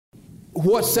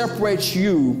What separates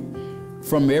you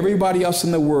from everybody else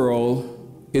in the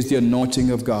world is the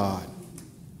anointing of God.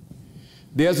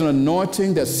 There's an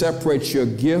anointing that separates your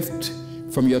gift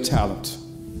from your talent.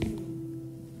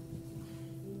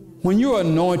 When you're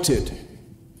anointed,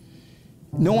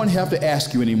 no one has to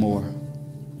ask you anymore.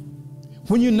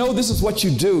 When you know this is what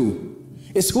you do,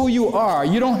 it's who you are.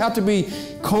 You don't have to be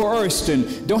coerced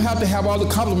and don't have to have all the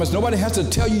compliments. Nobody has to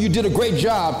tell you you did a great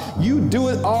job. You do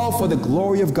it all for the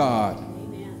glory of God.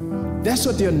 Amen. That's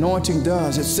what the anointing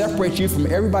does. It separates you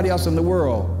from everybody else in the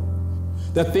world.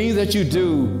 The things that you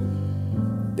do,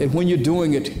 that when you're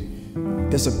doing it,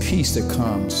 there's a peace that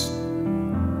comes.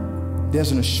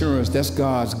 There's an assurance. That's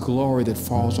God's glory that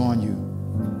falls on you.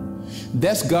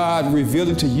 That's God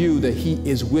revealing to you that He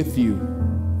is with you.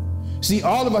 See,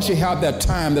 all of us should have that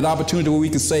time, that opportunity where we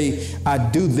can say, I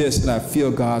do this and I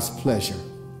feel God's pleasure.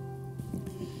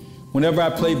 Whenever I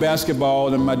played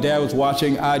basketball and my dad was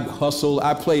watching, I'd hustle.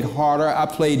 I played harder. I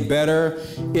played better.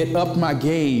 It upped my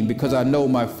game because I know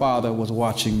my Father was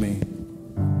watching me.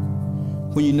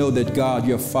 When you know that God,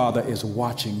 your Father, is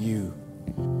watching you.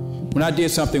 When I did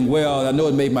something well, I know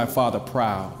it made my Father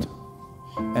proud.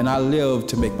 And I live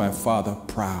to make my Father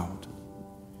proud.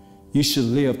 You should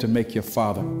live to make your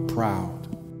Father proud.